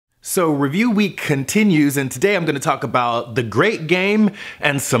So review week continues, and today I'm going to talk about The Great Game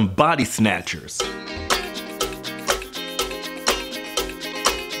and some body snatchers.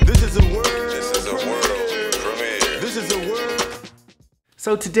 This is a world premiere. This is a world.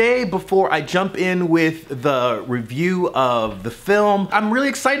 So today, before I jump in with the review of the film, I'm really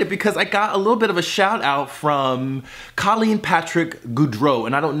excited because I got a little bit of a shout out from Colleen Patrick Goudreau,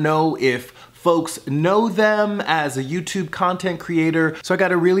 and I don't know if folks know them as a YouTube content creator. So I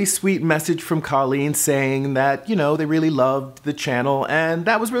got a really sweet message from Colleen saying that, you know, they really loved the channel, and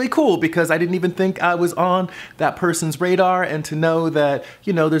that was really cool because I didn't even think I was on that person's radar, and to know that,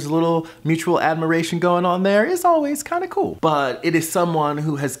 you know, there's a little mutual admiration going on there is always kind of cool. But it is someone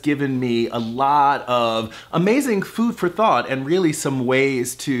who has given me a lot of amazing food for thought and really some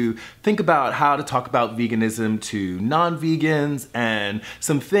ways to think about how to talk about veganism to non-vegans and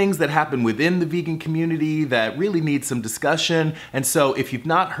some things that happen within the vegan community that really need some discussion. And so if you've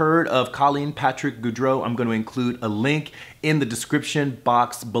not heard of Colleen Patrick Goudreau, I'm going to include a link in the description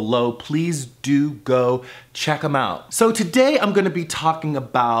box below. Please do go check them out. So today I'm going to be talking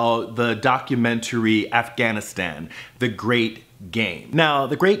about the documentary Afghanistan, The Great Game. Now,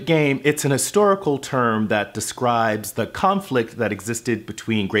 The Great Game, it's an historical term that describes the conflict that existed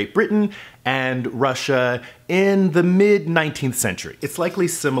between Great Britain and Russia in the mid-19th century. It's likely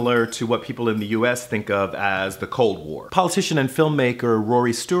similar to what people in the US think of as the Cold War. Politician and filmmaker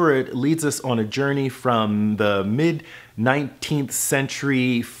Rory Stewart leads us on a journey from the mid-19th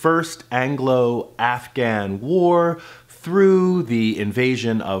century First Anglo-Afghan War through the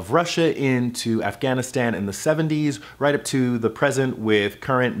invasion of Russia into Afghanistan in the 70s, right up to the present with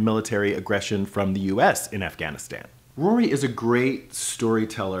current military aggression from the US in Afghanistan. Rory is a great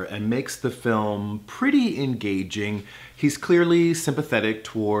storyteller and makes the film pretty engaging. He's clearly sympathetic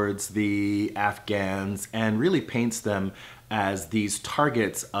towards the Afghans and really paints them as these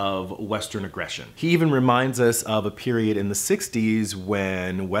targets of Western aggression. He even reminds us of a period in the 60s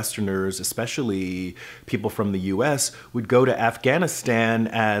when Westerners, especially people from the US, would go to Afghanistan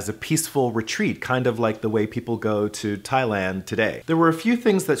as a peaceful retreat, kind of like the way people go to Thailand today. There were a few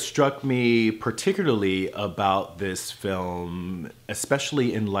things that struck me particularly about this film,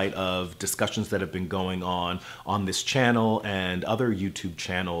 especially in light of discussions that have been going on this channel and other YouTube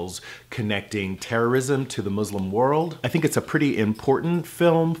channels connecting terrorism to the Muslim world. I think it's a pretty important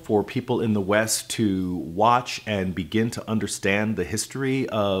film for people in the West to watch and begin to understand the history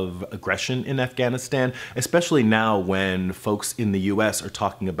of aggression in Afghanistan, especially now when folks in the US are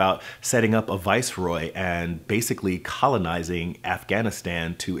talking about setting up a viceroy and basically colonizing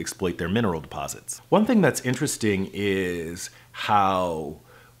Afghanistan to exploit their mineral deposits. One thing that's interesting is how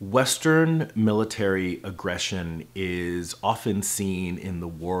Western military aggression is often seen in the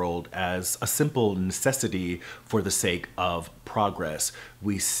world as a simple necessity for the sake of progress.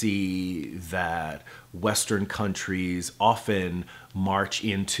 We see that Western countries often march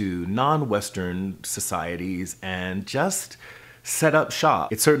into non-Western societies and just set up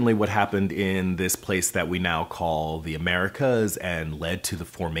shop. It's certainly what happened in this place that we now call the Americas and led to the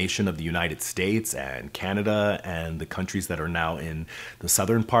formation of the United States and Canada and the countries that are now in the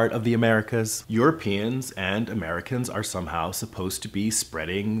southern part of the Americas. Europeans and Americans are somehow supposed to be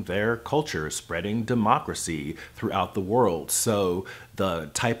spreading their culture, spreading democracy throughout the world. So the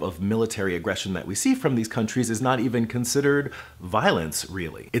type of military aggression that we see from these countries is not even considered violence,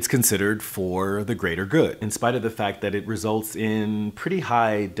 really. It's considered for the greater good, in spite of the fact that it results in pretty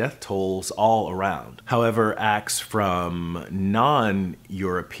high death tolls all around. However, acts from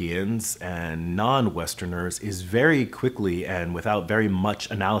non-Europeans and non-Westerners is very quickly and without very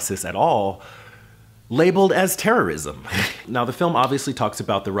much analysis at all labeled as terrorism. Now, the film obviously talks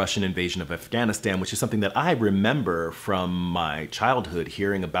about the Russian invasion of Afghanistan, which is something that I remember from my childhood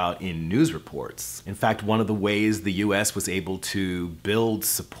hearing about in news reports. In fact, one of the ways the US was able to build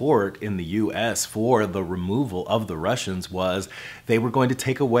support in the US for the removal of the Russians was they were going to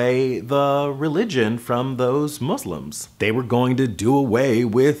take away the religion from those Muslims. They were going to do away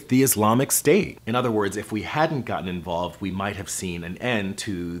with the Islamic State. In other words, if we hadn't gotten involved, we might have seen an end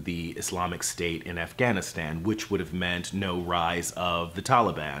to the Islamic State in Afghanistan, which would have meant no rise of the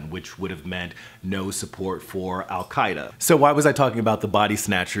Taliban, which would have meant no support for Al-Qaeda. So why was I talking about the body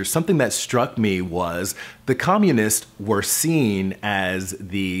snatchers? Something that struck me was the communists were seen as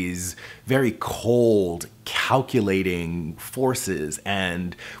these very cold, calculating forces,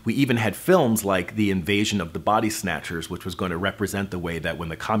 and we even had films like The Invasion of the Body Snatchers, which was going to represent the way that when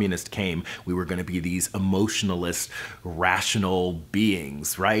the communists came, we were going to be these emotionalist, rational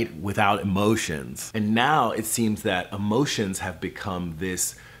beings, right? Without emotions. And now it seems that emotions have become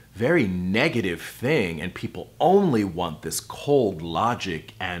this very negative thing, and people only want this cold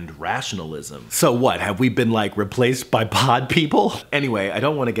logic and rationalism. So what, have we been like replaced by pod people? Anyway, I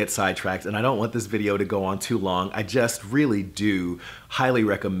don't want to get sidetracked and I don't want this video to go on too long. I just really do highly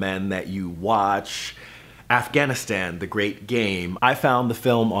recommend that you watch Afghanistan, The Great Game. I found the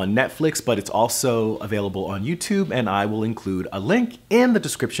film on Netflix, but it's also available on YouTube, and I will include a link in the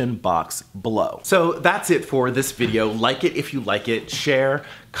description box below. So that's it for this video. Like it if you like it, share,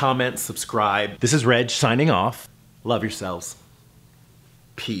 comment, subscribe. This is Reg signing off. Love yourselves.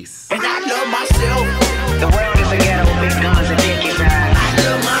 Peace. And I love myself.